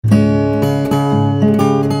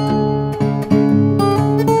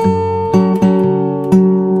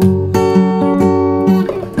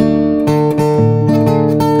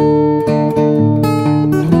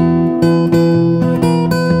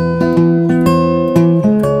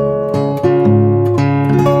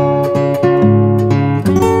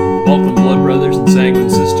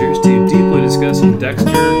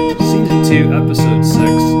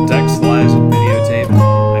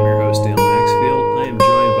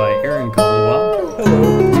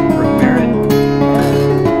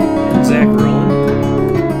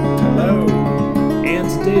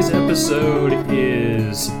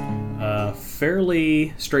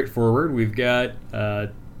fairly straightforward. We've got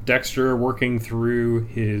Dexter working through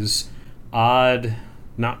his odd,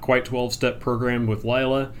 not quite 12-step program with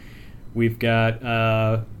Lila. We've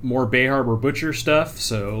got more Bay Harbor Butcher stuff,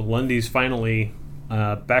 so Lundy's finally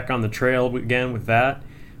back on the trail again with that.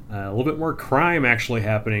 A little bit more crime actually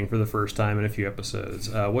happening for the first time in a few episodes.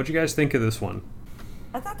 What'd you guys think of this one?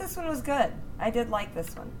 I thought this one was good. I did like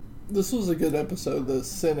this one. This was a good episode that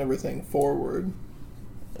sent everything forward.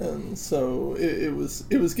 And so it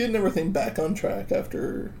was getting everything back on track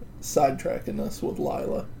after sidetracking us with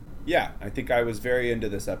Lila. Yeah, I think I was very into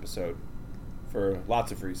this episode for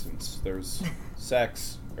lots of reasons. There's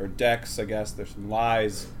sex, or Dex, I guess. There's some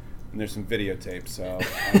lies, and there's some videotapes. So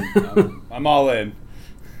I'm all in.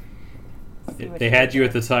 They had you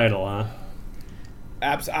at the title, huh?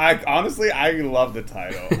 Honestly, I love the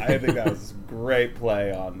title. I think that was a great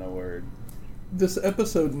play on the word. This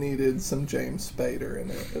episode needed some James Spader in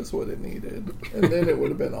it, is what it needed. And then it would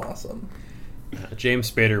have been awesome. James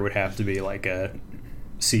Spader would have to be like a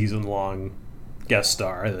season-long guest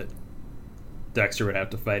star that Dexter would have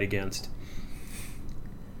to fight against.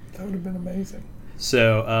 That would have been amazing.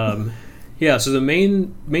 So, so the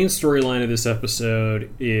main storyline of this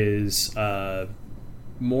episode is more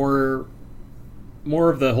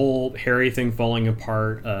of the whole Harry thing falling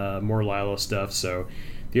apart, more Lila stuff. So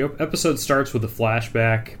the episode starts with a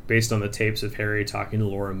flashback based on the tapes of Harry talking to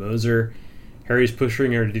Laura Moser. Harry's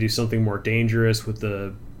pushing her to do something more dangerous with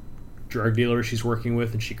the drug dealer she's working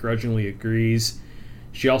with, and she grudgingly agrees.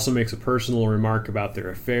 She also makes a personal remark about their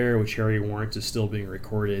affair, which Harry warrants is still being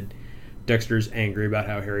recorded. Dexter's angry about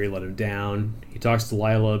how Harry let him down. He talks to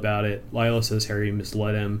Lila about it. Lila says Harry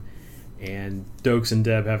misled him. And Dokes and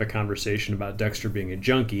Deb have a conversation about Dexter being a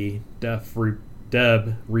junkie. Deb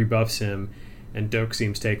rebuffs him, and Doak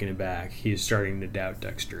seems taken aback. He's starting to doubt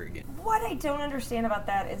Dexter again. What I don't understand about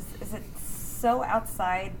that is it so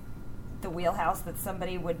outside the wheelhouse that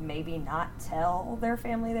somebody would maybe not tell their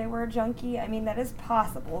family they were a junkie? I mean, that is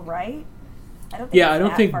possible, right? I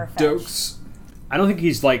don't think Dokes... I don't think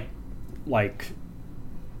he's like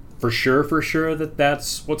for sure that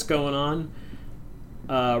that's what's going on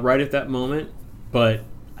right at that moment, but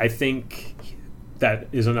I think that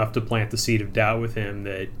is enough to plant the seed of doubt with him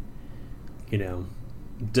that, you know,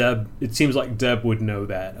 Deb, it seems like Deb would know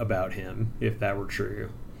that about him if that were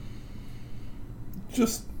true.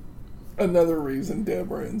 Just another reason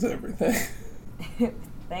Deb ruins everything.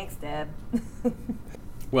 Thanks, Deb.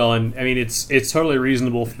 Well, and I mean, it's totally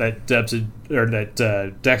reasonable that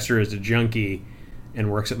Dexter is a junkie and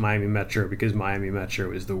works at Miami Metro because Miami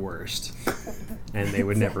Metro is the worst, and they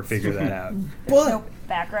would never figure that out. There's no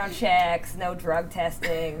background checks, no drug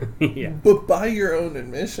testing. Yeah. But by your own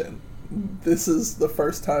admission, this is the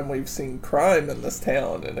first time we've seen crime in this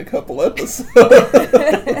town in a couple episodes.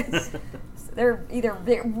 So they're either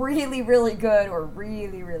really, really good or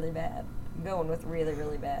really, really bad. I'm going with really,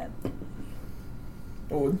 really bad.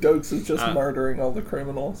 Oh, Dokes is just murdering all the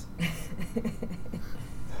criminals.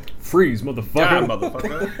 Freeze, motherfucker! Yeah,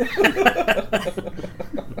 motherfucker!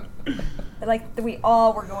 Like, we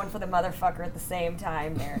all were going for the motherfucker at the same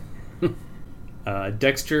time there.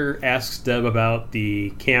 Dexter asks Deb about the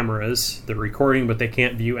cameras. They're recording, but they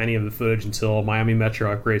can't view any of the footage until Miami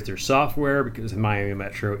Metro upgrades their software because Miami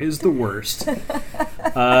Metro is the worst.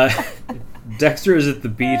 Dexter is at the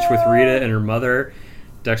beach with Rita and her mother.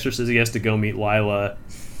 Dexter says he has to go meet Lila,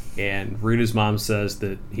 and Rita's mom says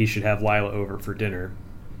that he should have Lila over for dinner.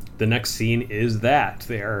 The next scene is that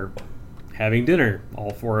they are having dinner,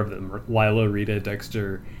 all four of them: Lila, Rita,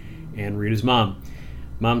 Dexter, and Rita's mom.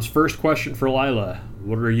 Mom's first question for Lila: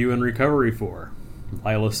 what are you in recovery for?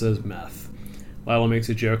 Lila says meth. Lila makes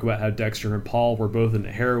a joke about how Dexter and Paul were both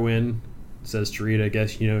into heroin. Says to Rita,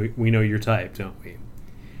 guess we know your type, don't we?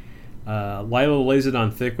 Lila lays it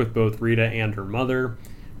on thick with both Rita and her mother.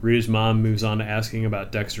 Rita's mom moves on to asking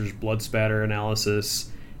about Dexter's blood spatter analysis.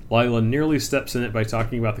 Lila nearly steps in it by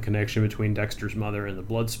talking about the connection between Dexter's mother and the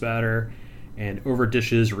blood spatter. And over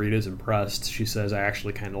dishes, Rita's impressed. She says, I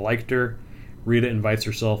actually kind of liked her. Rita invites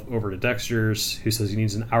herself over to Dexter's, who says he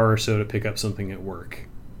needs an hour or so to pick up something at work,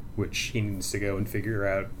 which he needs to go and figure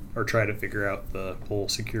out, or try to figure out the whole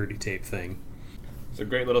security tape thing. It's a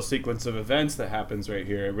great little sequence of events that happens right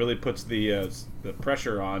here. It really puts the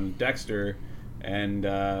pressure on Dexter, and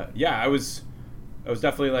I was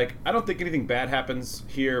definitely like, I don't think anything bad happens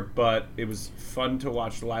here, but it was fun to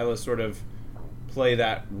watch Lila sort of play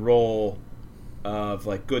that role of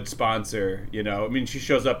like good sponsor, you know. I mean, she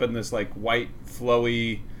shows up in this like white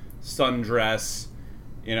flowy sundress,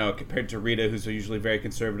 you know, compared to Rita, who's usually very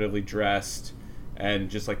conservatively dressed, and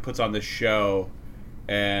just like puts on this show.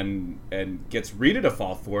 and gets Rita to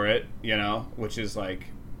fall for it, which is like,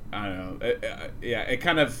 I don't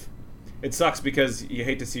know. It sucks because you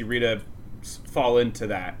hate to see Rita fall into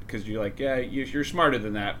that, because you're like, yeah, you're smarter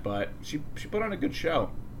than that, but she put on a good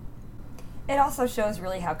show. It also shows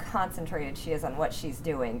really how concentrated she is on what she's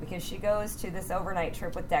doing, because she goes to this overnight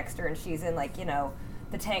trip with Dexter and she's in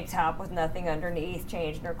the tank top with nothing underneath,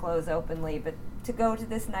 changing her clothes openly, but to go to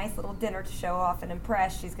this nice little dinner to show off and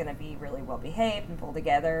impress, she's going to be really well behaved and pulled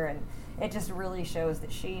together, and it just really shows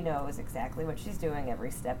that she knows exactly what she's doing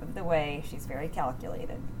every step of the way. She's very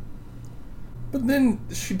calculated. But then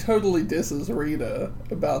she totally disses Rita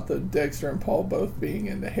about the Dexter and Paul both being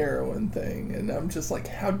into heroin thing, and I'm just like,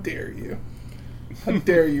 how dare you? How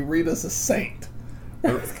dare you? Rita's a saint.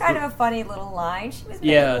 It's kind of a funny little line. She was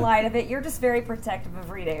making light of it. You're just very protective of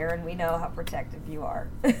Rita, Aaron. We know how protective you are.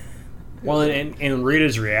 Well, and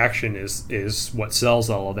Rita's reaction is what sells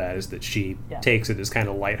all of that, is that she takes it as kind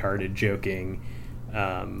of lighthearted, joking,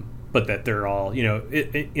 but that they're all,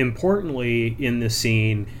 importantly in this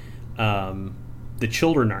scene, the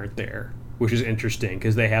children aren't there, which is interesting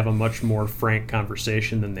because they have a much more frank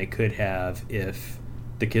conversation than they could have if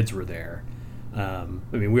the kids were there.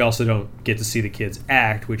 We also don't get to see the kids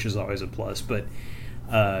act, which is always a plus, but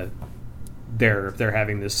they're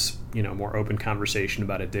having this more open conversation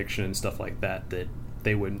about addiction and stuff like that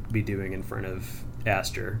they wouldn't be doing in front of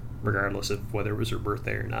Aster, regardless of whether it was her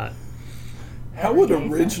birthday or not. How would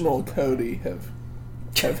original Cody have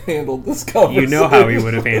handled this conversation? You know how he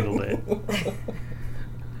would have handled it.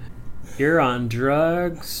 You're on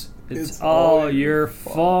drugs. It's all your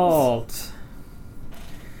fault.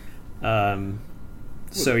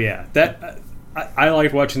 So yeah, that I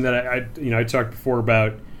liked watching that. I talked before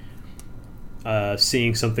about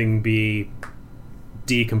seeing something be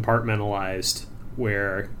decompartmentalized,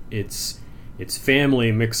 where it's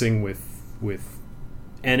family mixing with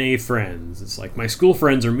NA friends. It's like my school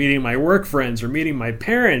friends are meeting my work friends, or meeting my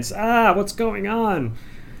parents. What's going on?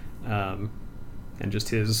 And just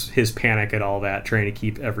his panic at all that, trying to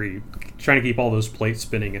keep all those plates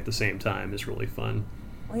spinning at the same time is really fun.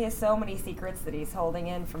 Well, he has so many secrets that he's holding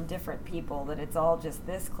in from different people that it's all just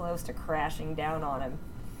this close to crashing down on him.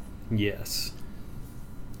 Yes.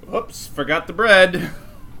 Oops, forgot the bread.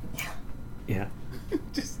 Yeah.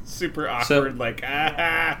 Just super awkward,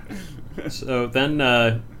 So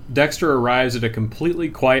then Dexter arrives at a completely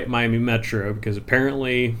quiet Miami Metro, because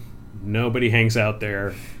apparently nobody hangs out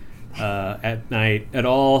there at night at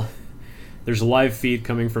all. There's a live feed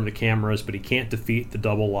coming from the cameras, but he can't defeat the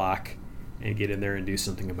double lock and get in there and do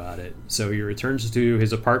something about it. So he returns to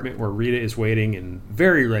his apartment, where Rita is waiting and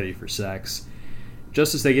very ready for sex.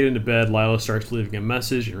 Just as they get into bed, Lila starts leaving a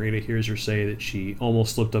message, and Rita hears her say that she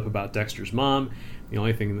almost slipped up about Dexter's mom. The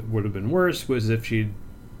only thing that would have been worse was if she'd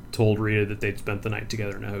told Rita that they'd spent the night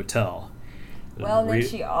together in a hotel. Well, and then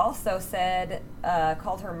she also said,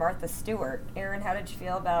 called her Martha Stewart. Aaron, how did you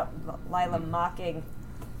feel about Lila mocking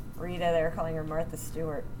Rita there, calling her Martha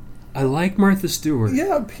Stewart? I like Martha Stewart.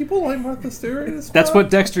 Yeah, people like Martha Stewart as well. That's what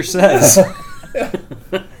Dexter says. Yeah.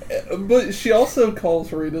 But she also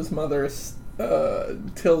calls Rita's mother,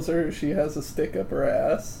 tells her she has a stick up her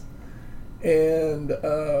ass. And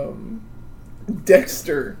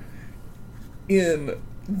Dexter, in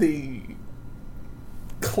the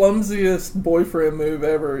clumsiest boyfriend move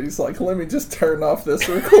ever, he's like, let me just turn off this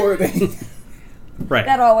recording. Right.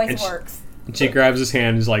 That always works. And she grabs his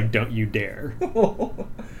hand and is like, don't you dare.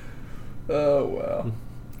 Oh, well.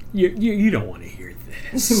 You don't want to hear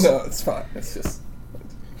this. No, it's fine. It's just...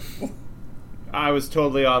 I was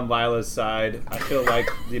totally on Lila's side. I feel like,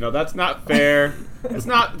 that's not fair. It's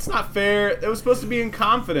not fair. It was supposed to be in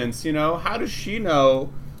confidence, How does she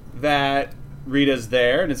know that Rita's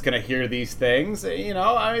there and is going to hear these things?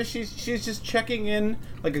 She's just checking in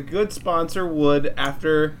like a good sponsor would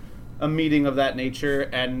after a meeting of that nature,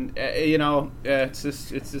 and it's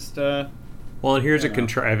just. Well, and here's a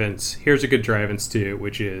contrivance. Here's a contrivance too,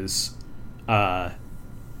 which is,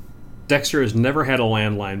 Dexter has never had a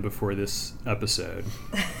landline before this episode,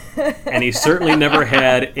 and he certainly never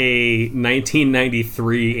had a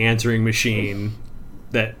 1993 answering machine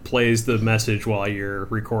that plays the message while you're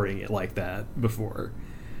recording it like that before.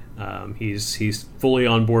 He's fully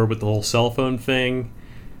on board with the whole cell phone thing,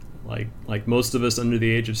 like most of us under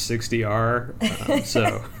the age of 60 are.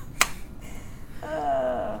 So.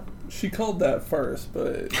 She called that first,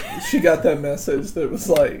 but she got that message that was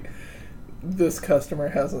like, this customer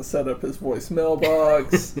hasn't set up his voicemail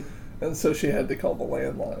box, and so she had to call the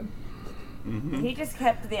landline. Mm-hmm. He just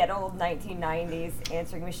kept that old 1990s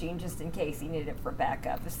answering machine just in case he needed it for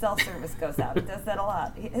backup. If cell service goes out, it does that a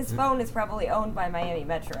lot. His phone is probably owned by Miami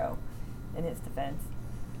Metro, in his defense.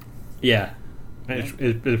 Yeah.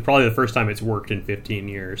 It's probably the first time it's worked in 15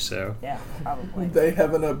 years, so. Yeah, probably. They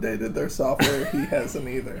haven't updated their software. He hasn't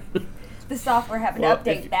either. The software happened to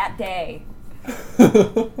update that day.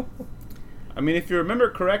 I mean, if you remember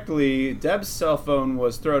correctly, Deb's cell phone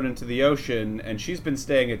was thrown into the ocean, and she's been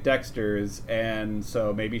staying at Dexter's, and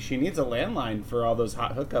so maybe she needs a landline for all those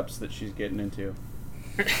hot hookups that she's getting into.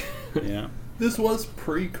 Yeah. This was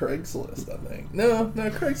pre-Craigslist, I think. No,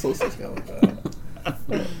 Craigslist is going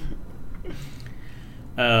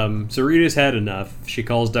bad. So Rita's had enough. She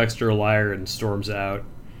calls Dexter a liar and storms out.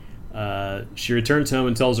 She returns home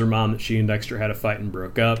and tells her mom that she and Dexter had a fight and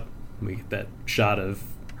broke up. We get that shot of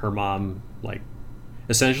her mom, like,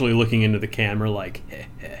 essentially looking into the camera like,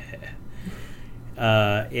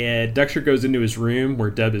 and Dexter goes into his room where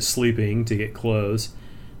Deb is sleeping to get clothes.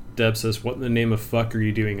 Deb says, "What in the name of fuck are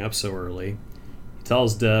you doing up so early?" He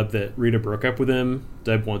tells Deb that Rita broke up with him.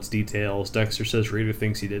 Deb wants details. Dexter says Rita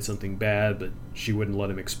thinks he did something bad, but she wouldn't let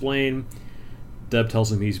him explain. Deb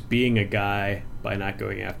tells him he's being a guy by not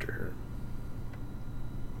going after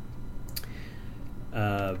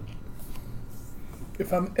her.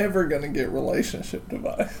 If I'm ever going to get relationship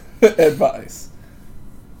advice,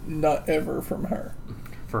 not ever from her.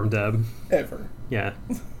 From Deb? Ever. Yeah.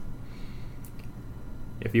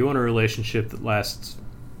 If you want a relationship that lasts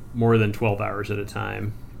more than 12 hours at a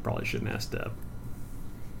time, you probably shouldn't ask Deb.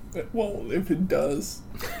 Well, if it does,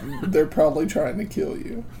 they're probably trying to kill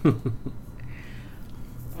you.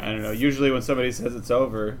 I don't know. Usually when somebody says it's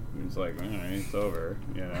over, it's like, all right, it's over.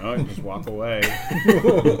 You know, and just walk away.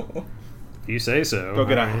 If you say so. Go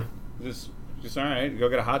get just all right. Go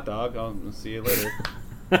get a hot dog. I'll see you later.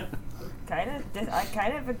 I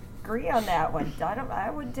kind of agree on that one. I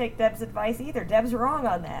wouldn't take Deb's advice either. Deb's wrong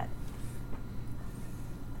on that.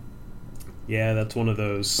 Yeah, that's one of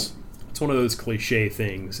those. It's one of those cliche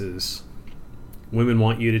things. Is women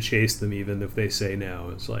want you to chase them even if they say no.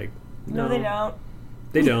 It's like no they don't.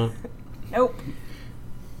 They don't. Nope.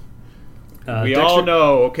 We all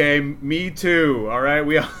know, okay? Me too, all right?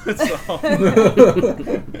 We all... I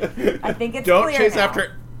think it's don't clear chase now.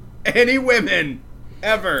 after any women,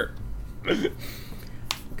 ever.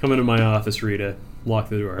 Come into my office, Rita. Lock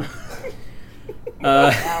the door.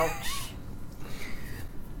 Ouch.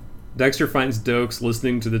 Dexter finds Dokes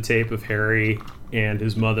listening to the tape of Harry and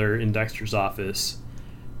his mother in Dexter's office.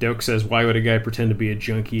 Doak says, "Why would a guy pretend to be a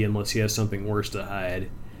junkie unless he has something worse to hide?"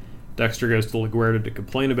 Dexter goes to LaGuerta to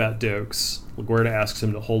complain about Dokes. LaGuerta asks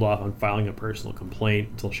him to hold off on filing a personal complaint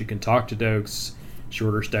until she can talk to Dokes. She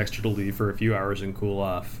orders Dexter to leave for a few hours and cool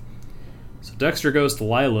off. So Dexter goes to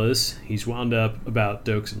Lila's. He's wound up about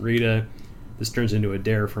Dokes and Rita. This turns into a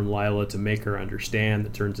dare from Lila to make her understand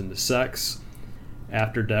that turns into sex.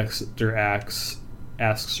 After Dexter asks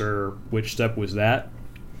her which step was that.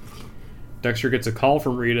 Dexter gets a call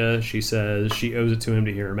from Rita. She says she owes it to him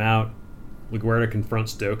to hear him out. LaGuerta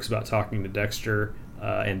confronts Dokes about talking to Dexter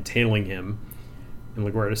and tailing him. And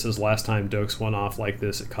LaGuerta says last time Dokes went off like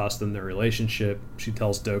this, it cost them their relationship. She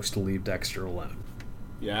tells Dokes to leave Dexter alone.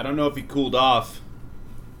 Yeah, I don't know if he cooled off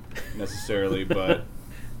necessarily, but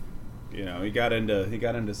you know, he got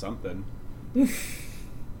into something.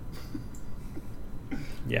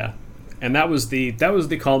 Yeah, and that was the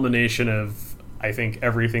culmination of, I think,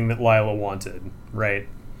 everything that Lila wanted. Right,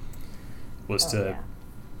 was to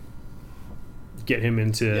get him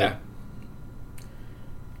into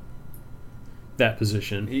that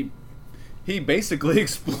position. He basically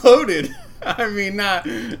exploded. I mean, not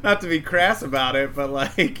to be crass about it, but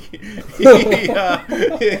like he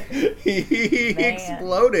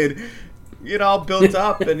exploded. You know, built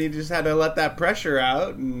up, and he just had to let that pressure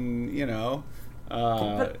out, and you know,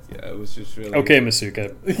 it was just really okay,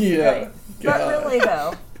 Masuka. Yeah, right. But really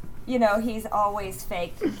though, you know, he's always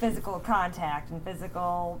faked physical contact and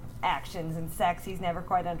physical actions and sex. He's never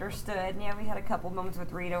quite understood. And yeah, we had a couple moments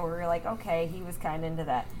with Rita where we were like, okay, he was kind of into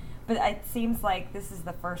that. But it seems like this is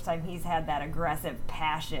the first time he's had that aggressive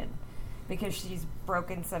passion because she's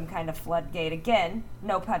broken some kind of floodgate again.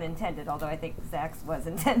 No pun intended, although I think Zach's was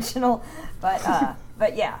intentional. But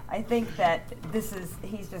yeah, I think that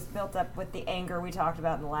he's just built up with the anger we talked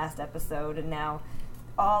about in the last episode, and now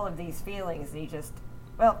all of these feelings, and he just,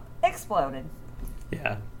 exploded.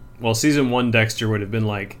 Yeah. Well, season 1 Dexter would have been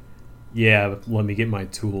like, yeah, but let me get my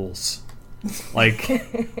tools. Like,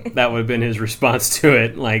 that would have been his response to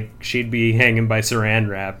it. Like, she'd be hanging by saran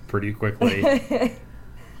wrap pretty quickly.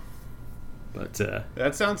 But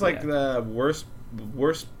that sounds like the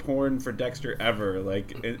worst porn for Dexter ever.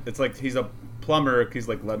 Like, it's like he's a plumber. He's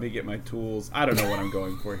like, let me get my tools. I don't know what I'm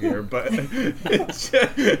going for here, but it's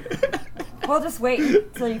we'll just wait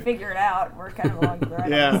until you figure it out. We're kind of along for the ride.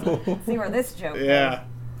 Yeah. See where this joke goes. Yeah.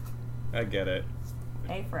 I get it.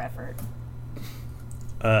 A for effort.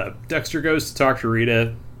 Dexter goes to talk to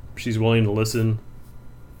Rita. She's willing to listen.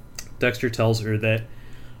 Dexter tells her that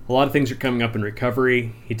a lot of things are coming up in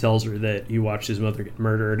recovery. He tells her that he watched his mother get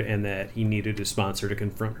murdered and that he needed a sponsor to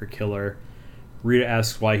confront her killer. Rita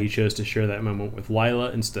asks why he chose to share that moment with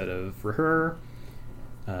Lila instead of for her.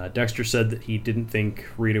 Dexter said that he didn't think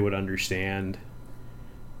Rita would understand.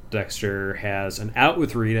 Dexter has an out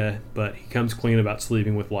with Rita, but he comes clean about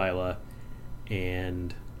sleeping with Lila,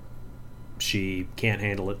 and she can't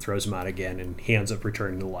handle it, throws him out again, and he ends up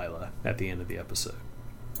returning to Lila at the end of the episode.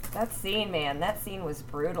 That scene, man, that scene was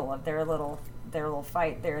brutal of their little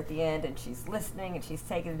fight there at the end, and she's listening and she's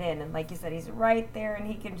taking it in, and like you said, he's right there, and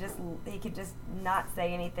he can just not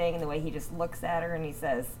say anything, and the way he just looks at her and he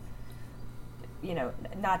says, you know,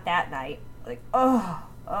 not that night, like, oh,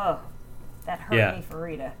 that hurt me for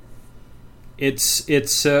Rita.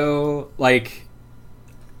 It's so, like,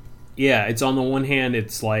 yeah, it's on the one hand,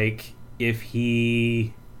 it's like if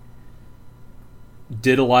he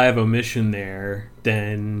did a live omission there,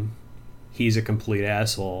 then he's a complete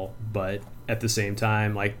asshole, but at the same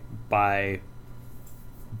time, like, by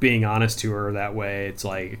being honest to her that way, it's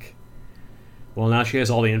like, well, now she has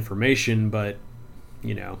all the information, but,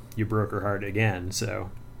 you know, you broke her heart again,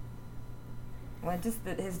 so. Well, just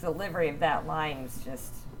his delivery of that line was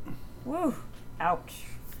just, woo, ouch.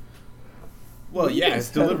 Well, yeah, his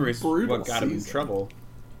delivery is brutal what got him in season. trouble.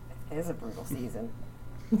 It is a brutal season.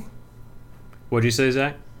 What'd you say,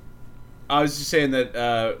 Zach? I was just saying that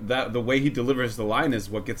that the way he delivers the line is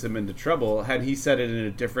what gets him into trouble. Had he said it in a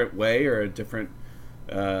different way or a different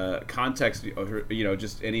context, or, you know,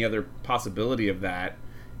 just any other possibility of that,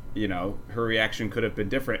 you know, her reaction could have been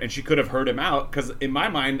different, and she could have heard him out. Because in my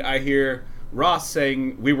mind, I hear Ross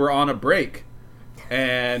saying we were on a break,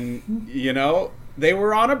 and you know, they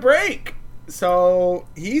were on a break, so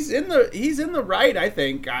he's in the right. I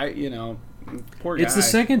think poor guy. It's the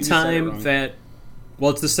second He just said it time wrong. that. Well,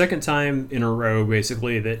 it's the second time in a row,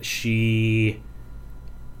 basically, that she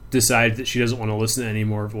decides that she doesn't want to listen to any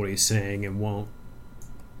more of what he's saying and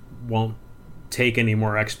won't take any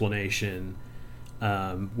more explanation,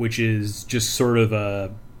 which is just sort of a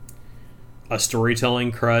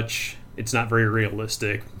storytelling crutch. It's not very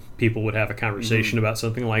realistic. People would have a conversation about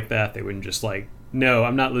something like that. They wouldn't just like, no,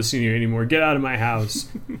 I'm not listening to you anymore. Get out of my house.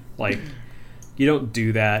 Like, you don't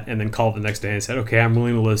do that and then call the next day and say, okay, I'm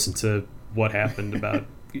willing to listen to what happened about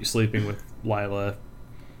you sleeping with Lila.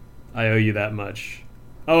 I owe you that much.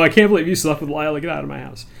 Oh, I can't believe you slept with Lila. Get out of my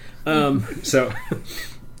house. So,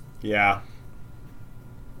 yeah.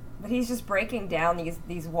 But he's just breaking down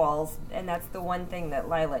these walls, and that's the one thing that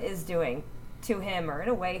Lila is doing to him, or in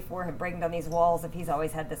a way for him, breaking down these walls if he's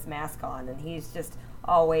always had this mask on, and he's just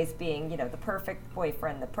always being, you know, the perfect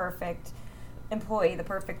boyfriend, the perfect employee, the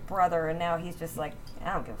perfect brother, and now he's just like,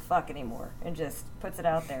 I don't give a fuck anymore, and just puts it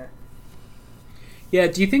out there. yeah,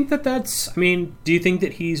 do you think do you think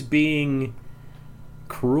that he's being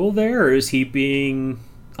cruel there, or is he being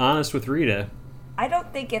honest with Rita? I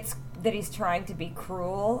don't think it's that he's trying to be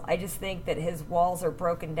cruel. I just think that his walls are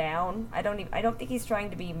broken down. I don't think he's trying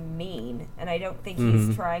to be mean, and I don't think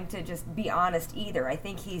he's trying to just be honest either. I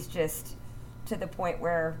think he's just to the point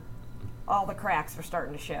where all the cracks are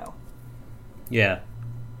starting to show. Yeah.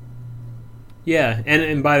 Yeah,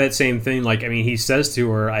 and by that same thing, like, I mean, he says to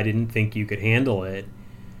her, I didn't think you could handle it.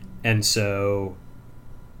 And so,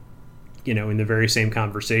 you know, in the very same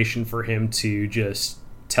conversation, for him to just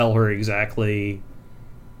tell her exactly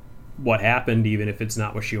what happened, even if it's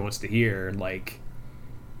not what she wants to hear, like,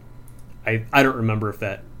 I don't remember if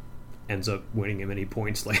that ends up winning him any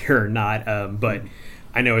points later or not, but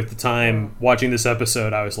I know at the time, watching this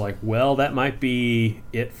episode, I was like, well, that might be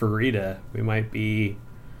it for Rita. We might be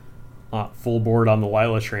full board on the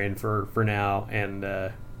Lila train for now, and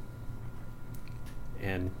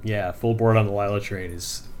yeah, full board on the Lila train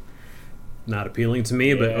is not appealing to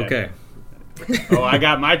me, but Yeah. okay. Oh, I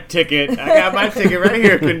got my ticket. I got my ticket right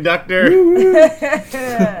here, conductor.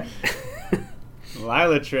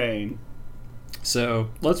 Lila train. So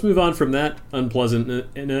let's move on from that unpleasant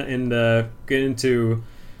and get into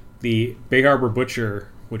the Big Harbor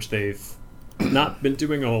Butcher, which they've not been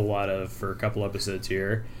doing a whole lot of for a couple episodes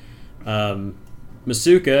here.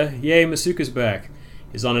 Masuka, yay, Masuka's back.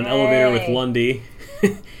 He's on an elevator with Lundy.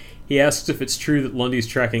 He asks if it's true that Lundy's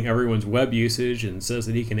tracking everyone's web usage and says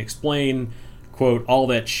that he can explain, quote, all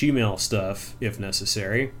that shemale stuff if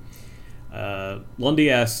necessary. Lundy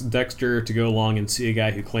asks Dexter to go along and see a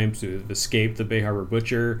guy who claims to have escaped the Bay Harbor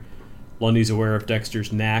Butcher. Lundy's aware of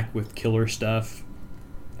Dexter's knack with killer stuff.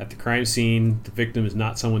 At the crime scene, the victim is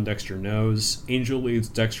not someone Dexter knows. Angel leads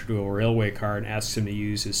Dexter to a railway car and asks him to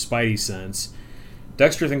use his spidey sense.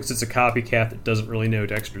 Dexter thinks it's a copycat that doesn't really know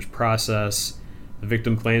Dexter's process. The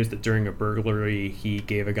victim claims that during a burglary, he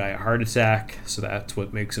gave a guy a heart attack, so that's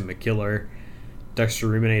what makes him a killer. Dexter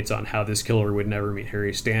ruminates on how this killer would never meet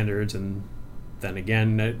Harry's standards, and then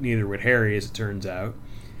again, neither would Harry, as it turns out.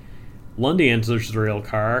 Lundy enters the rail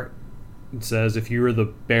car and says, if you were the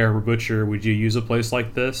Bay Harbor Butcher, would you use a place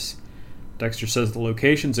like this? Dexter says the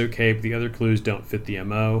location's okay, but the other clues don't fit the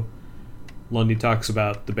MO. Lundy talks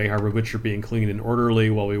about the Bay Harbor Butcher being clean and orderly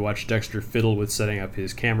while we watch Dexter fiddle with setting up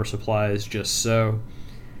his camera supplies just so.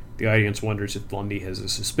 The audience wonders if Lundy has a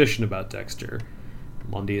suspicion about Dexter.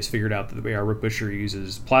 Lundy has figured out that the Bay Harbor Butcher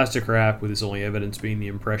uses plastic wrap, with his only evidence being the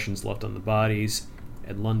impressions left on the bodies,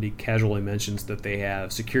 and Lundy casually mentions that they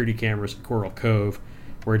have security cameras at Coral Cove,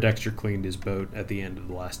 where Dexter cleaned his boat at the end of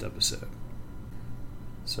the last episode.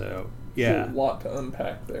 So, yeah. There's a lot to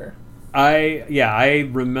unpack there. I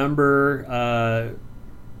remember,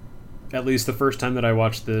 at least the first time that I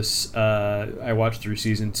watched this, I watched through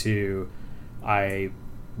season 2, I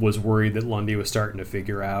was worried that Lundy was starting to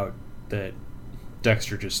figure out that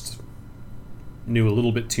Dexter just knew a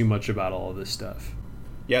little bit too much about all of this stuff.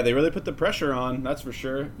 Yeah, they really put the pressure on, that's for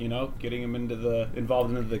sure. You know, getting him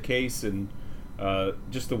involved into the case, and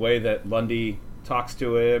just the way that Lundy talks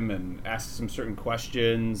to him and asks him certain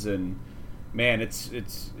questions, and man, it's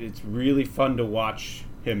really fun to watch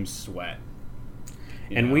him sweat.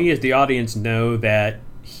 And we, as the audience, know that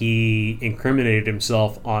he incriminated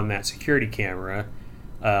himself on that security camera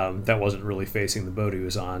that wasn't really facing the boat he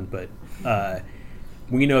was on, but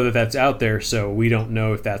we know that that's out there, so we don't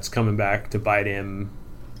know if that's coming back to bite him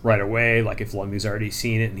right away, like if Lundy's already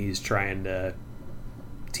seen it and he's trying to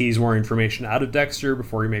tease more information out of Dexter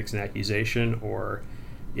before he makes an accusation, or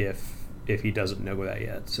if he doesn't know that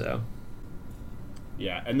yet. So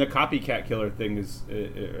yeah, and the copycat killer thing is,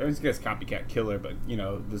 I guess copycat killer, but you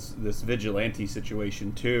know, this vigilante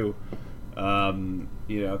situation too. You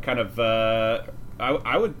know, kind of.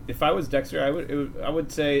 I would, if I was Dexter, I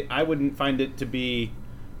would say I wouldn't find it to be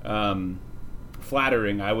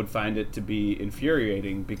flattering. I would find it to be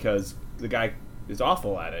infuriating, because the guy is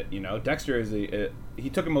awful at it. You know, Dexter is he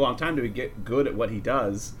took him a long time to get good at what he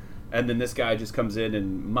does, and then this guy just comes in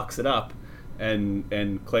and mucks it up,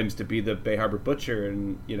 and claims to be the Bay Harbor Butcher.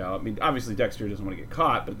 And you know, I mean, obviously Dexter doesn't want to get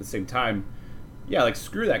caught, but at the same time, yeah, like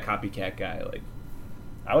screw that copycat guy. Like,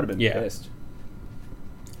 I would have been pissed.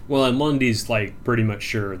 Well, and Lundy's like pretty much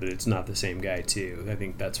sure that it's not the same guy too. I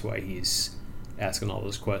think that's why he's asking all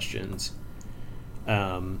those questions.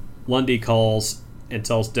 Lundy calls and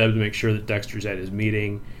tells Deb to make sure that Dexter's at his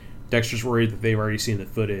meeting. Dexter's worried that they've already seen the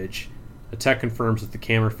footage. A tech confirms that the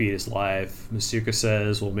camera feed is live. Masuka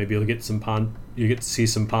says, well, maybe you'll get you get to see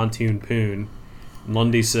some pontoon poon. And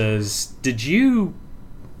Lundy says, did you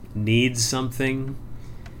need something?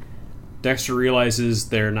 Dexter realizes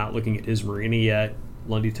they're not looking at his marina yet.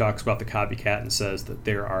 Lundy talks about the copycat and says that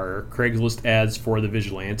there are Craigslist ads for the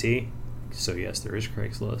vigilante. So yes, there is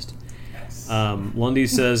Craigslist. Yes. Lundy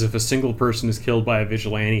says if a single person is killed by a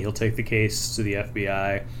vigilante, he'll take the case to the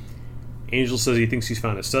FBI. Angel says he thinks he's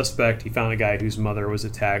found a suspect. He found a guy whose mother was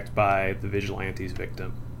attacked by the vigilante's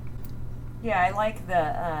victim. Yeah, I like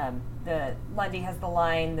the Lundy has the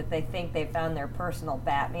line that they think they found their personal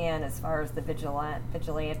Batman as far as the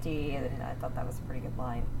vigilante, and I thought that was a pretty good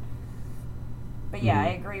line. But yeah, I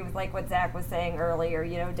agree with like what Zach was saying earlier.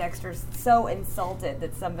 You know, Dexter's so insulted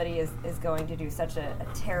that somebody is going to do such a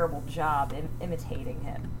terrible job imitating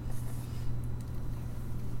him.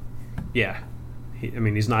 Yeah.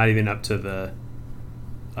 He's not even up to the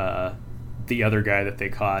other guy that they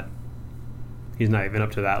caught. He's not even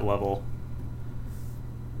up to that level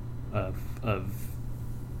of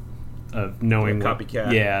knowing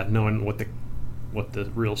copycat. Knowing what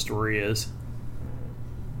the real story is.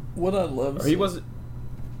 What I love. He wasn't.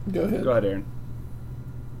 Go ahead. Go ahead, Aaron.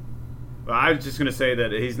 Well, I was just going to say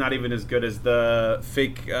that he's not even as good as the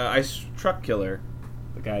fake ice truck killer,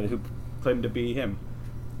 the guy who claimed to be him.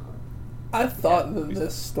 I thought that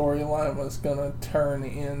this storyline was going to turn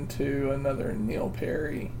into another Neil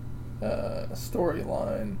Perry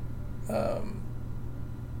storyline.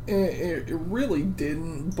 It really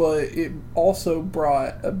didn't, but it also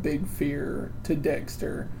brought a big fear to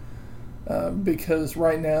Dexter. Because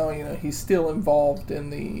right now, you know, he's still involved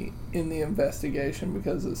in the investigation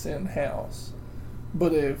because it's in-house.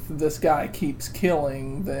 But if this guy keeps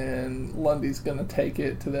killing, then Lundy's going to take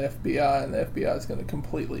it to the FBI, and the FBI is going to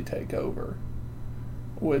completely take over,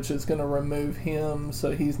 which is going to remove him,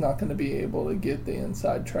 so he's not going to be able to get the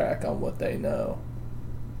inside track on what they know.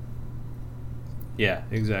 Yeah,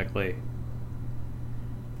 exactly.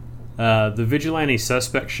 The vigilante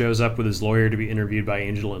suspect shows up with his lawyer to be interviewed by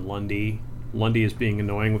Angel and Lundy. Lundy is being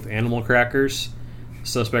annoying with animal crackers. The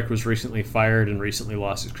suspect was recently fired and recently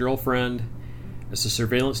lost his girlfriend. As the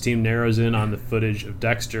surveillance team narrows in on the footage of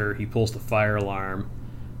Dexter, he pulls the fire alarm.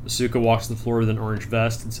 Masuka walks the floor with an orange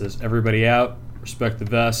vest and says, "Everybody out, respect the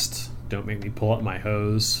vest, don't make me pull up my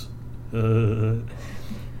hose." The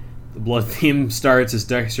blood theme starts as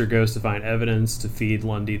Dexter goes to find evidence to feed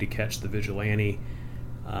Lundy to catch the vigilante.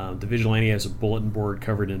 The vigilante has a bulletin board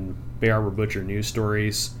covered in Bay Harbor Butcher news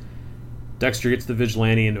stories. Dexter gets the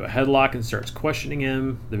vigilante into a headlock and starts questioning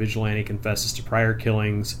him. The vigilante confesses to prior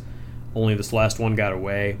killings, only this last one got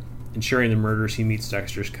away. In sharing the murders, he meets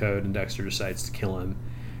Dexter's code, and Dexter decides to kill him.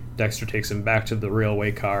 Dexter takes him back to the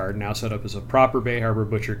railway car, now set up as a proper Bay Harbor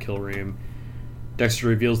Butcher kill room. Dexter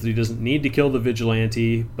reveals that he doesn't need to kill the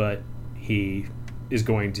vigilante, but he is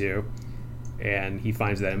going to, and he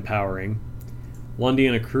finds that empowering. Lundy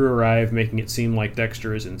and a crew arrive, making it seem like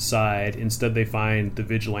Dexter is inside. Instead, they find the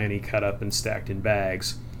vigilante cut up and stacked in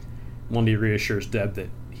bags. Lundy reassures Deb that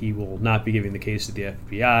he will not be giving the case to the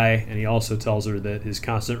FBI, and he also tells her that his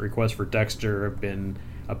constant requests for Dexter have been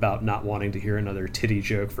about not wanting to hear another titty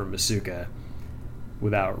joke from Masuka.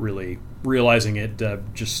 Without really realizing it,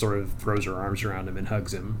 Deb just sort of throws her arms around him and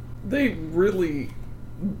hugs him. They really...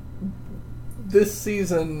 This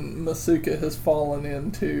season, Masuka has fallen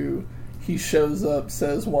into... He shows up,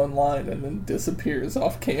 says one line, and then disappears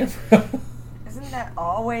off camera. Isn't that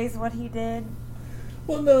always what he did?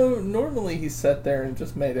 Well, no, normally he sat there and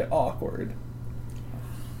just made it awkward.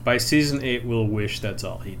 By season 8, we'll wish that's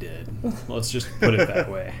all he did. Let's just put it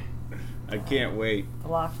that way. I can't wait.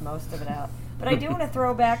 Blocked most of it out. But I do want to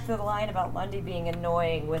throw back to the line about Lundy being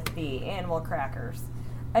annoying with the animal crackers.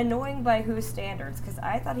 Annoying by whose standards? Because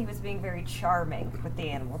I thought he was being very charming with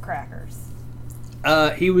the animal crackers.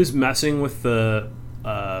 He was messing with the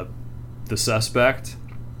suspect.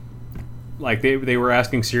 Like, they were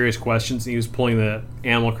asking serious questions, and he was pulling the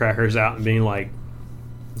animal crackers out and being like,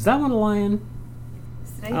 "Is that one a lion?"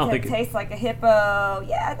 So they said it tastes like a hippo.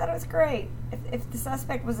 Yeah, I thought it was great. If the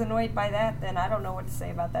suspect was annoyed by that, then I don't know what to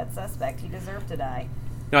say about that suspect. He deserved to die.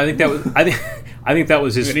 No, I think that was. I think that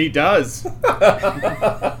was his. And he does.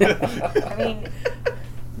 I mean,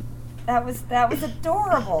 that was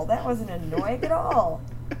adorable. That wasn't annoying at all.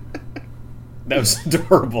 That was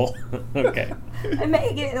adorable. Okay. I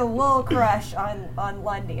may get a little crush on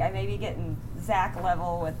Lundy. I may be getting Zach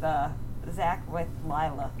level with Zach with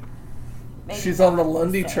Lila. Maybe she's on the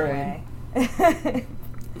Lundy train.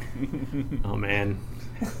 Oh man,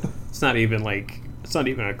 it's not even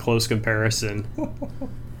a close comparison.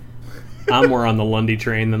 I'm more on the Lundy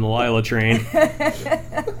train than the Lila train.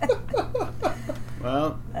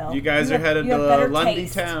 Well, you guys are headed to Lundy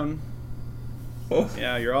Town.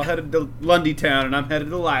 Yeah, you're all headed to Lundy Town, and I'm headed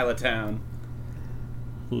to Lila Town.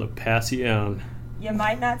 La Passion. You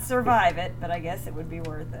might not survive it, but I guess it would be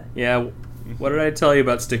worth it. Yeah, what did I tell you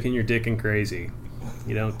about sticking your dick in crazy?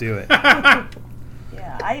 You don't do it.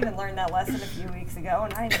 Yeah, I even learned that lesson a few weeks ago,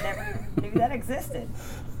 and I never knew that existed.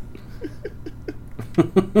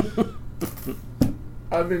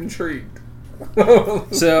 I'm intrigued.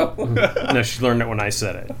 So, no, she learned it when I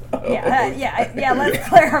said it. Yeah, let's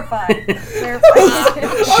clarify.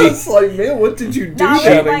 I was like, man, what did you do down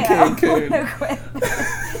in Cancun?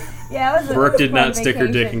 Yeah, it was Brooke did not vacation. stick her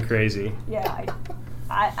dick in crazy. Yeah,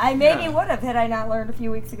 I maybe would have had I not learned a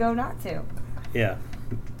few weeks ago not to. Yeah.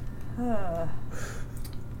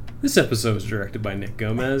 This episode was directed by Nick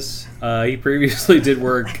Gomez. He previously did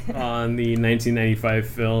work on the 1995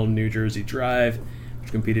 film New Jersey Drive,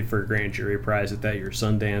 which competed for a grand jury prize at that year's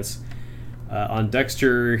Sundance. On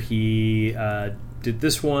Dexter, he did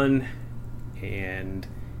this one, and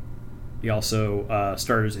he also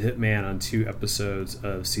starred as a hitman on 2 episodes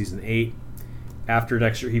of season 8. After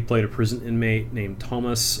Dexter, he played a prison inmate named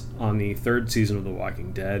Thomas on the 3rd season of The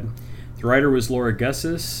Walking Dead. The writer was Laura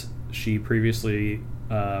Gessis. She previously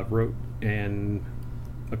wrote and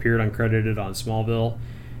appeared uncredited on Smallville.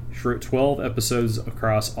 She wrote 12 episodes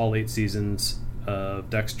across all 8 seasons of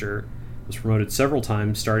Dexter. Was promoted several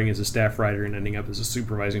times, starting as a staff writer and ending up as a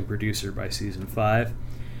supervising producer by season 5.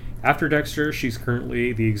 After Dexter, she's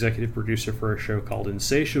currently the executive producer for a show called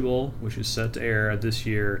Insatiable, which is set to air this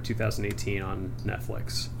year, 2018, on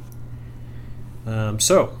Netflix.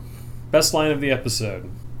 So, best line of the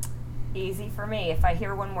episode. Easy for me. If I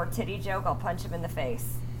hear one more titty joke, I'll punch him in the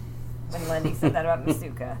face. When Lundy said that about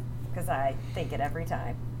Masuka, because I think it every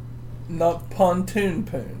time. Not pontoon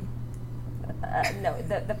poon. No,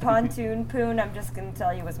 the pontoon poon, I'm just going to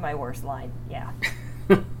tell you, was my worst line. Yeah.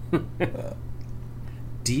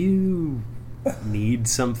 Do you need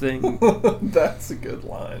something. That's a good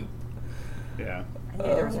line. Yeah. I knew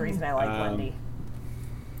there was a reason I liked Um, Wendy.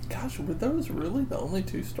 Gosh, were those really the only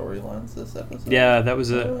two storylines this episode? Yeah, that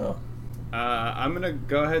was it. Oh. I'm gonna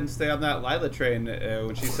go ahead and stay on that Lila train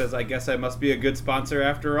when she says, "I guess I must be a good sponsor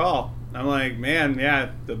after all." I'm like, man,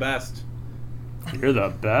 yeah, the best. You're the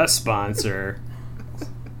best sponsor.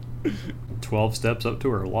 12 steps up to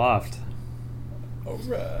her loft. All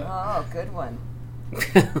right. Oh, good one.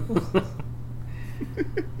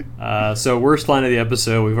 So worst line of the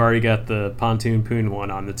episode, we've already got the pontoon poon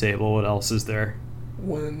one on the table. What else is there?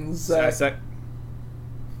 When Zach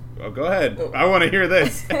Oh, go ahead. Oh. I want to hear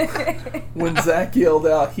this. when Zach yelled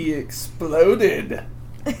out, "He exploded."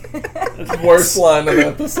 Worst line of the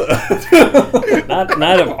episode.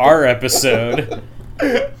 Not of our episode.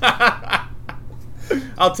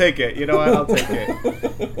 I'll take it. You know what? I'll take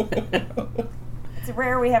it. It's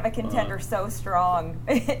rare we have a contender so strong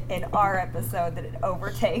in our episode that it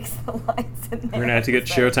overtakes the lines in We're gonna have to get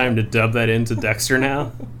episode. Showtime to dub that into Dexter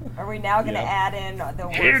now. Are we now going to Yep. add in the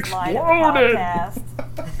He worst line of exploded! the podcast?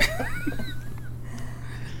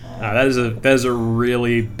 That is a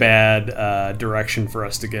really bad direction for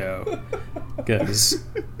us to go, because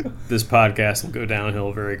this podcast will go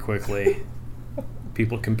downhill very quickly.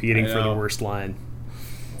 People competing I for the know. worst line.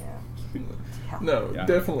 Yeah. No, Yeah.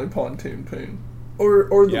 definitely pontoon poon.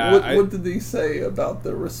 Or the, Yeah, what did he say about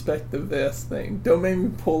the respect the vest thing? Don't make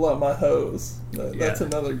me pull out my hose. That's Yeah.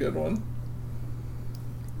 another good one.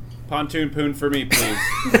 Pontoon poon for me, please.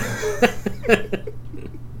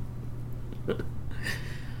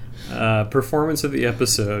 Performance of the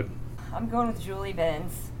episode. I'm going with Julie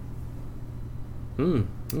Benz.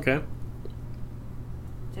 Okay.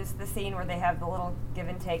 Just the scene where they have the little give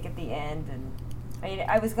and take at the end, and I mean,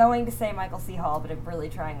 I was going to say Michael C. Hall, but I'm really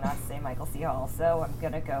trying not to say Michael C. Hall, so I'm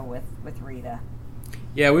gonna go with Rita.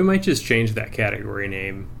 Yeah, we might just change that category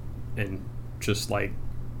name and just like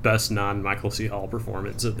best non-Michael C. Hall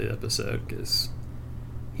performance of the episode, because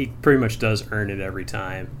he pretty much does earn it every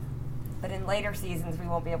time. But in later seasons, we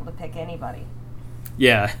won't be able to pick anybody.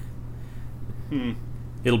 Yeah, Hmm.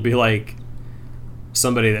 it'll be like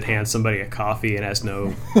somebody that hands somebody a coffee and has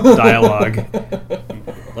no dialogue.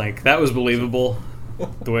 Like, that was believable,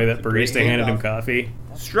 the way that Great barista handed him handoff. coffee.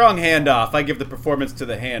 Strong handoff. I give the performance to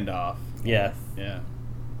the handoff. Yeah. Yeah.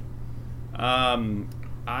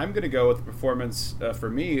 I'm gonna go with the performance for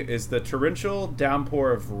me is the torrential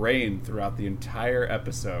downpour of rain throughout the entire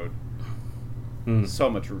episode. So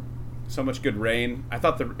much good rain. I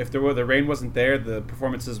thought if the rain wasn't there, the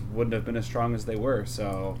performances wouldn't have been as strong as they were.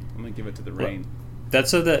 So I'm gonna give it to the rain. That's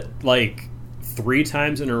so that, like, 3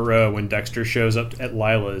 times in a row when Dexter shows up at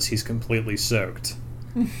Lila's, he's completely soaked.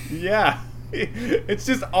 Yeah, it's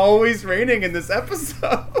just always raining in this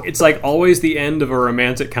episode. It's like always the end of a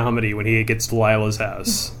romantic comedy when he gets to Lila's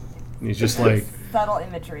house. And he's just like, Subtle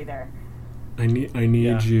imagery there. I need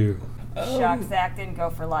Yeah. you. Shock Zach didn't go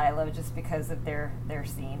for Lila just because of their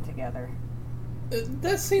scene together.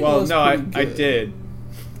 That scene Well, was no, I pretty good. did.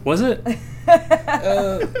 Was it?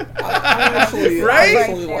 I actually, Right? I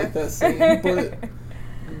actually Right like that scene, but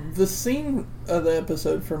the scene of the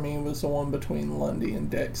episode for me was the one between Lundy and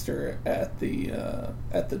Dexter at the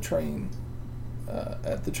train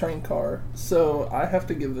car. So I have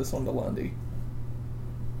to give this one to Lundy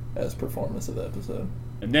as performance of the episode.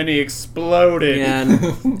 And then he exploded. Yeah,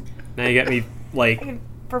 and now you got me, I like, give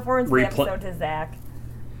performance of the Repl- episode to Zach.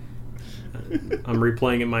 I'm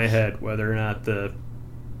replaying in my head whether or not the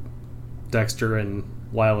Dexter and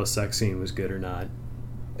Lila sex scene was good or not.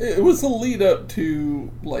 It was a lead up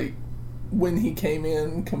to, like, when he came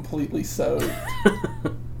in completely soaked.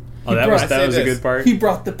 Oh, that brought- was I say a this. good part. He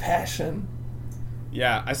brought the passion.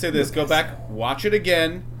 Yeah, I say this. Go back, watch it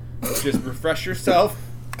again. Just refresh yourself.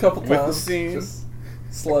 A couple With the times. scenes. Just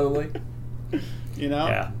slowly. You know.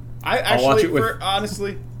 Yeah. I I'll watch actually, it with-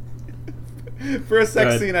 honestly, for a Go sex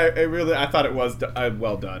ahead. scene, I thought it was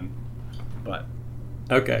well done. But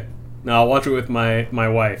Okay. Now I'll watch it with my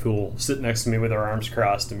wife, who will sit next to me with her arms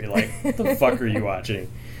crossed and be like, "What the fuck are you watching?"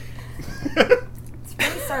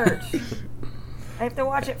 Research. I have to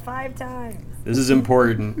watch it 5 times. This is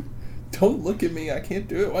important. Don't look at me. I can't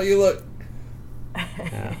do it while you look.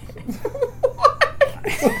 Yeah.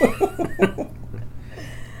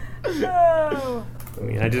 Oh. I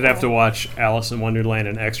mean, I did have to watch Alice in Wonderland,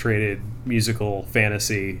 an X-rated musical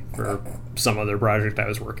fantasy, for some other project I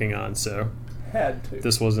was working on, so Had to.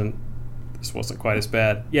 this wasn't quite as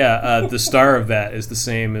bad. Yeah, the star of that is the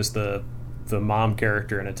same as the mom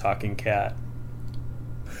character in A Talking Cat,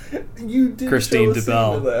 You did Christine show a scene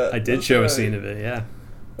of DeBelle. that. I did That's show a right. scene of it. Yeah,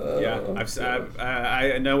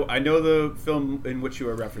 I know the film in which you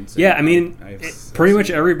are referencing. Yeah, I mean, I've pretty seen much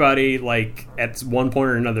it. everybody, like, at one point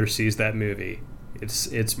or another sees that movie.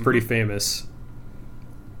 It's pretty famous.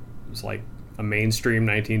 It was like a mainstream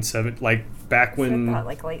 1970, like back when About,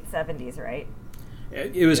 like late 70s, right?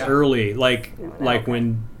 it was early, like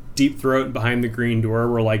when Deep Throat and Behind the Green Door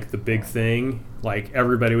were like the big thing. Like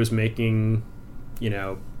everybody was making, They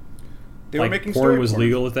were making porn story was porn.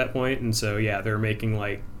 legal at that point, and so they were making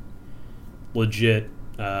like legit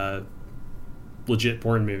porn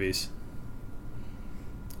movies.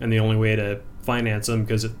 And the only way to finance them,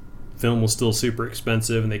 because film was still super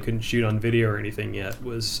expensive and they couldn't shoot on video or anything yet,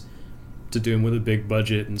 was to do them with a big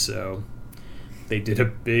budget. And so they did a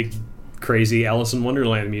big, crazy Alice in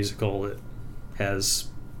Wonderland musical that has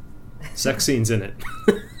sex scenes in it.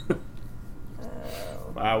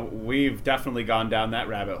 We've definitely gone down that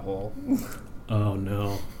rabbit hole. Oh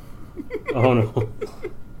no. Oh no.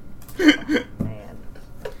 Man.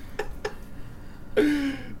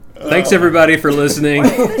 Thanks everybody for listening.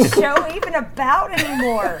 What is the show even about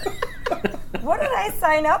anymore? What did I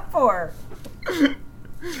sign up for?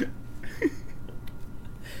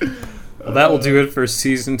 Well, that will do it for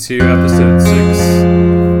season 2, episode 6.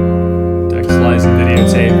 Text, Lies, and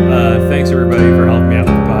Videotape. Thanks everybody for helping me out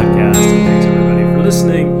with the podcast, and thanks everybody for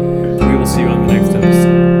listening. We will see you on the next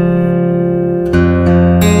episode.